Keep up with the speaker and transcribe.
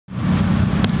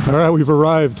All right, we've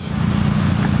arrived.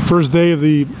 First day of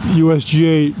the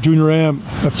USGA Junior Am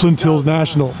at Flint Hills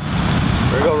National.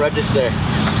 We're gonna go register.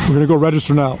 We're gonna go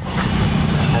register now.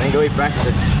 And then go eat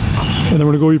breakfast. And then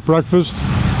we're gonna go eat breakfast.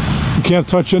 You can't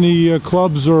touch any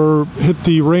clubs or hit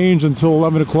the range until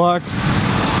 11 o'clock.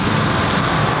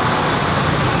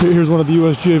 Here's one of the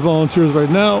USGA volunteers right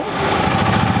now.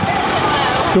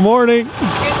 Good morning.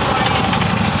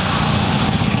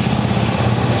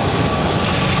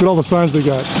 Look at all the signs they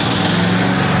got.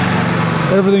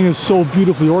 Everything is so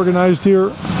beautifully organized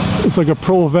here. It's like a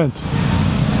pro event.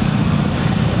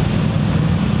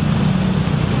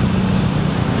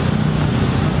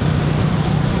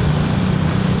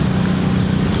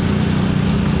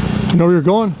 You know where you're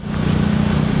going?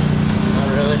 Not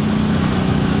really.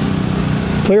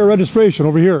 Player registration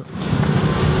over here.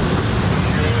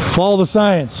 Follow the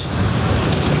signs.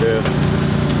 True.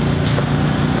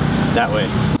 That way.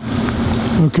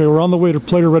 Okay, we're on the way to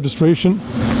player registration,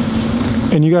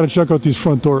 and you got to check out these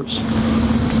front doors.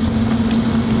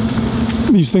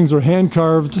 These things are hand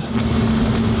carved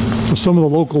for some of the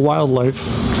local wildlife.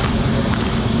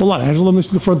 Hold on, Angelo, let me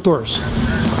see the front doors.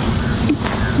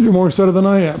 You're more excited than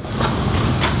I am.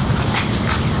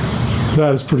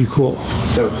 That is pretty cool.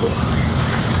 So cool.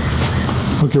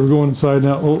 Okay, we're going inside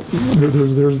now. Oh,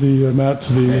 there's the mat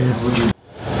to the...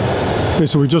 Okay,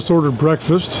 so we just ordered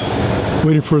breakfast,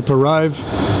 waiting for it to arrive.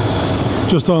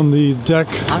 Just on the deck.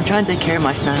 I'm trying to take care of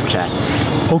my Snapchats.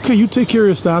 Okay, you take care of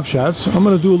your Snapchats. I'm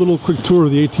going to do a little quick tour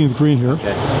of the 18th green here.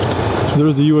 Okay. So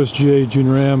there's the USGA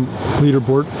Junior Am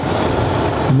leaderboard.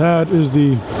 And that is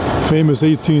the famous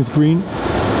 18th green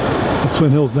of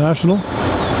Flint Hills National.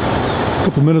 A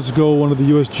couple minutes ago, one of the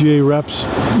USGA reps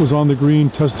was on the green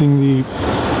testing the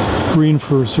green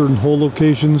for certain hole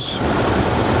locations,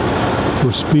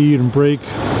 for speed and break,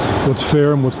 what's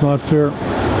fair and what's not fair.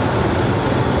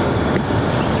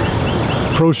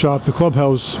 Pro shop, the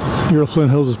clubhouse here at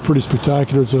Flint Hills is pretty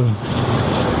spectacular. It's a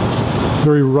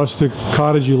very rustic,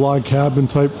 cottagey log cabin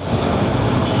type.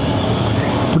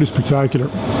 Pretty spectacular.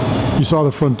 You saw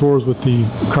the front doors with the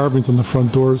carvings on the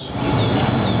front doors.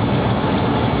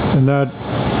 And that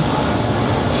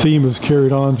theme is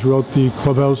carried on throughout the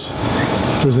clubhouse.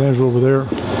 There's Angelo over there. I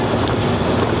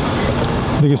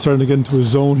think it's starting to get into a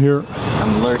zone here.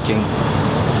 I'm lurking.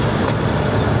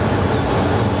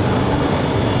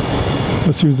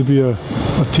 That seems to be a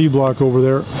T block over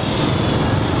there.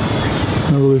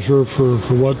 Not really sure for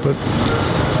what, but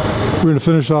we're going to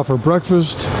finish off our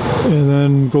breakfast and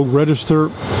then go register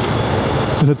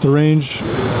and hit the range.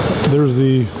 There's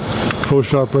the pro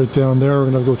shop right down there.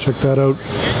 We're going to go check that out.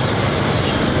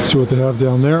 See what they have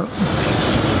down there.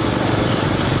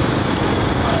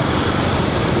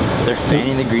 They're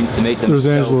fanning the greens to make them There's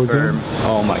so Angelo firm. again.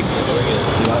 Oh my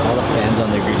god. You got all the fans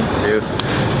on the greens too.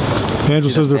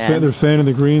 Angelo says they're fanning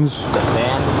the greens. The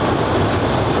fan,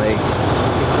 like,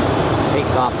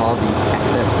 takes off all the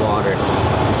excess water,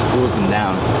 cools them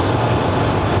down.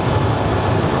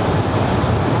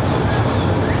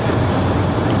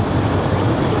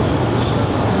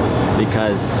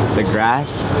 Because the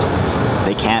grass,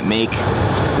 they can't make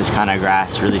this kind of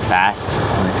grass really fast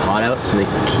when it's hot out, so they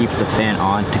keep the fan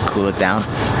on to cool it down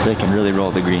so they can really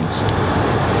roll the greens.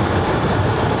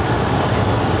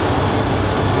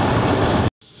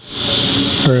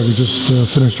 All right, we just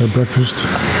finished our breakfast.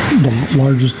 The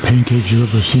largest pancakes you've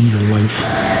ever seen in your life.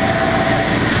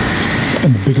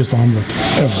 And the biggest omelet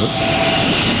ever.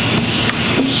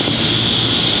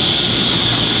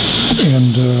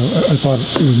 And I thought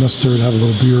it was necessary to have a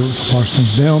little beer to wash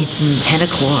things down. It's 10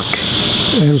 o'clock.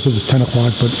 Andrew says it's 10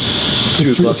 o'clock, but... It's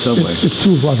 2 o'clock somewhere. It's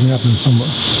 2 o'clock in the afternoon somewhere.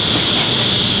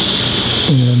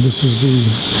 And this is the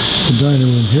dining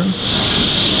room here.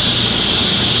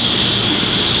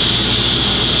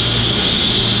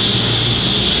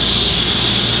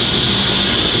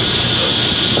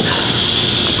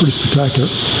 Pretty spectacular.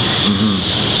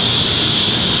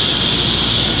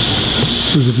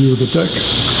 Here's a view of the deck.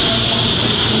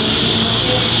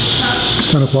 It's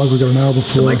 10 o'clock, we got an hour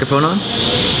before. The microphone on?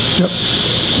 Yep.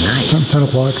 Nice. 10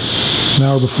 o'clock, an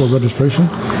hour before registration.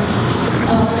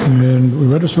 And we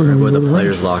register. We're going to the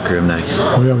players' locker room next.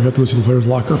 Oh yeah, we have to go see the players'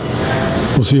 locker.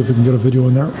 We'll see if we can get a video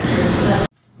in there.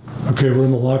 Okay, we're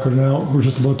in the locker now. We're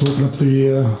just about to open up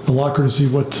the locker to see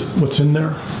what's in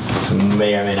there.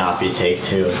 May or may not be take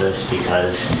 2 of this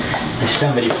because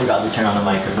somebody forgot to turn on the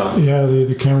microphone. Yeah,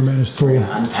 the cameraman is still... We're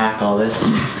gonna unpack all this.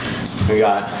 We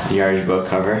got the yardage book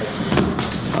cover,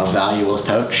 a valuables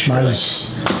pouch. Nice.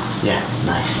 Yeah,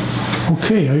 nice.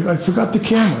 Okay, I forgot the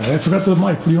camera. I forgot the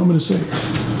mic. What do you want me to say?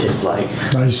 Did like.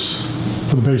 Nice.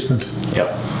 For the basement.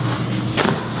 Yep.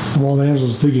 While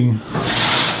Angelo's digging,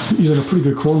 he's in a pretty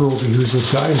good corner over here. So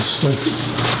guys like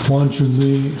Wan Chun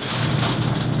Lee,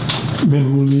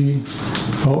 Min Woo Lee.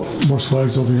 Oh, more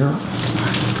swags over here.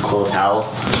 Cool towel,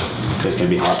 because it's going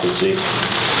to be hot this week.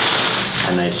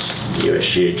 A nice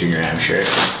USGA Junior Am shirt.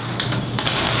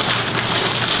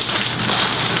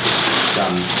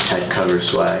 Some head cover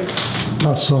swag.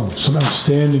 Not some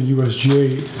outstanding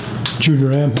USGA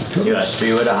Junior Am head covers. US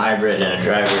 3 with a hybrid and a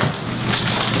driver.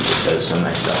 Just has some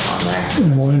nice stuff on there.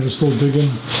 And while Andrew's still digging,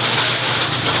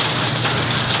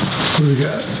 what do we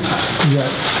got? We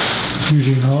got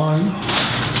Eugene Hahn.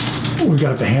 We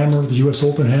got the hammer, the US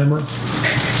Open hammer.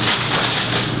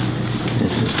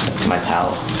 This is my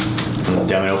towel. Do you want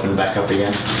me to open it back up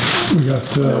again? We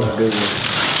got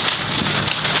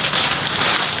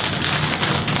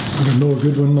Noah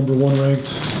Goodwin, #1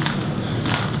 ranked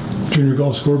junior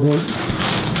golf scoreboard.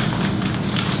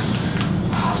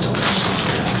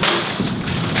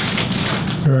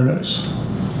 Very nice.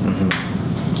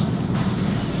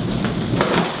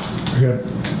 We got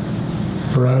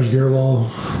Barrage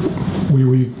Gerlach,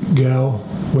 Wee Gao,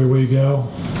 Wei Gao.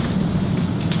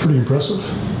 Pretty impressive.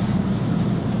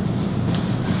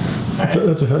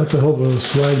 That's a hell of a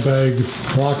swag bag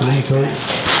lock, let me tell you.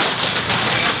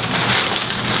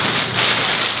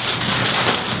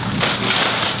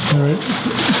 All right,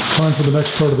 time for the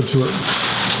next part of the tour.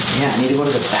 Yeah, I need to go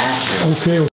to the bathroom.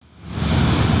 Okay.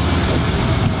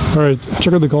 All right,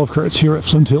 check out the golf carts here at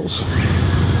Flint Hills.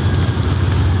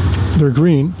 They're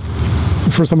green.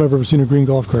 The first time I've ever seen a green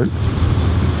golf cart.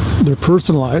 They're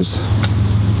personalized.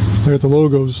 They got the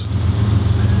logos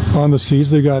on the seats.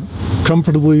 They got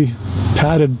comfortably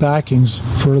padded backings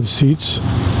for the seats.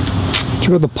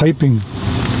 Check out the piping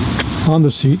on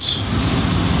the seats.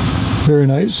 Very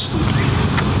nice.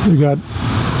 We got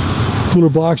cooler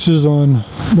boxes on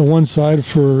the one side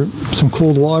for some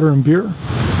cold water and beer.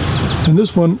 And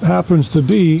this one happens to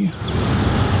be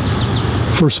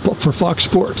for Fox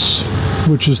Sports,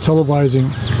 which is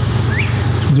televising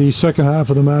the second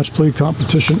half of the match play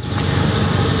competition.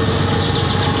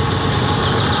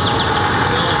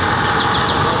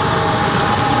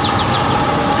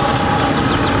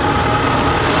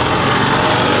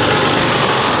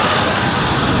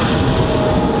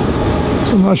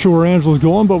 So I'm not sure where Angelo's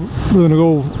going, but we're gonna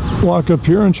go walk up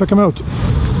here and check him out.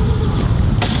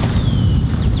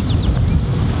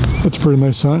 That's a pretty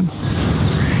nice sign.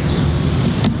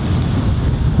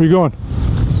 Where you going?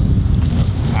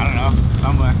 I don't know,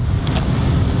 somewhere.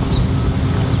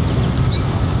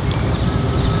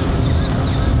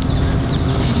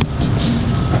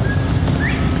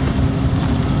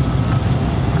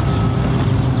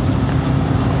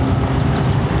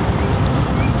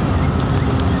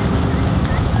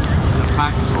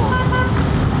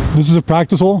 This is a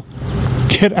practice hole?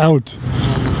 Get out.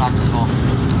 Yeah, it's a practice hole.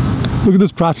 Look at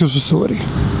this practice facility.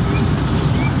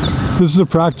 This is a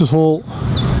practice hole.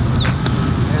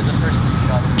 There's the first two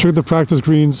shots. Check the practice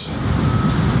greens.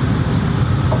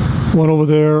 One over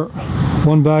there,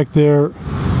 one back there.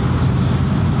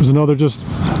 There's another just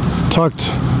tucked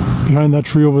behind that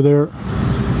tree over there.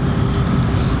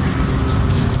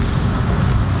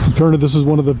 Apparently this is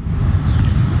one of the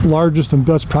largest and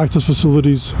best practice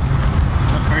facilities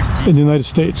in the United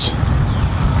States.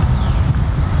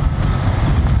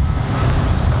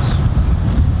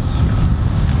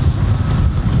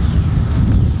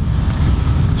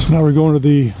 So now we're going to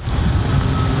the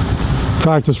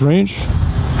practice range.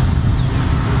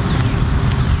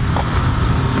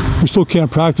 We still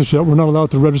can't practice yet. We're not allowed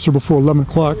to register before 11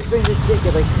 o'clock. These things are sick,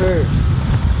 they're like curved.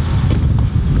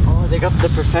 Oh, they got the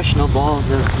professional balls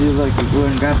that do like to go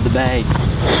and grab the bags.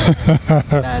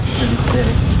 That's pretty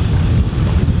sick.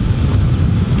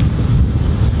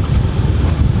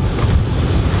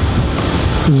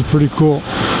 This is pretty cool.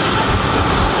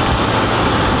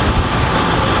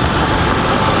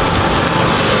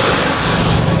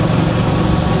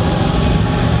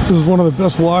 This is one of the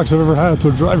best walks I've ever had to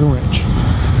a driving range.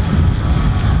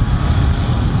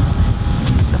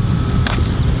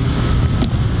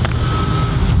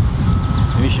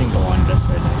 We shouldn't go on just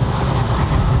right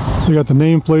now. They got the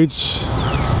nameplates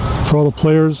for all the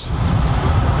players.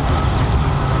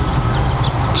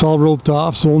 It's all roped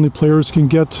off, so only players can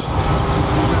get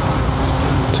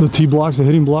to the tee blocks, the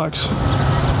hitting blocks.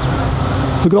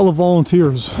 Look at all the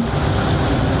volunteers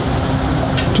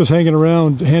just hanging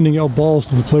around, handing out balls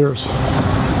to the players.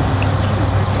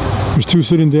 There's two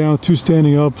sitting down, two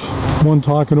standing up, one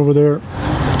talking over there.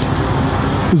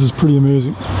 This is pretty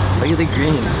amazing. Look at the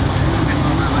greens.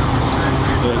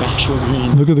 They're like actual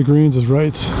greens. Look at the greens, is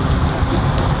right.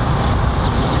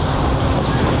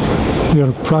 You got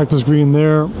a practice green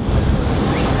there,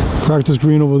 practice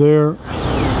green over there.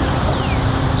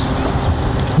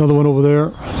 Another one over there.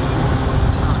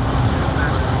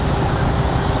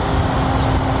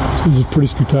 This is pretty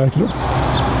spectacular.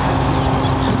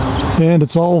 And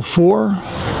it's all for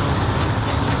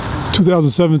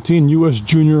 2017 U.S.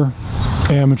 Junior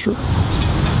Amateur,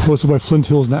 hosted by Flint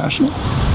Hills National.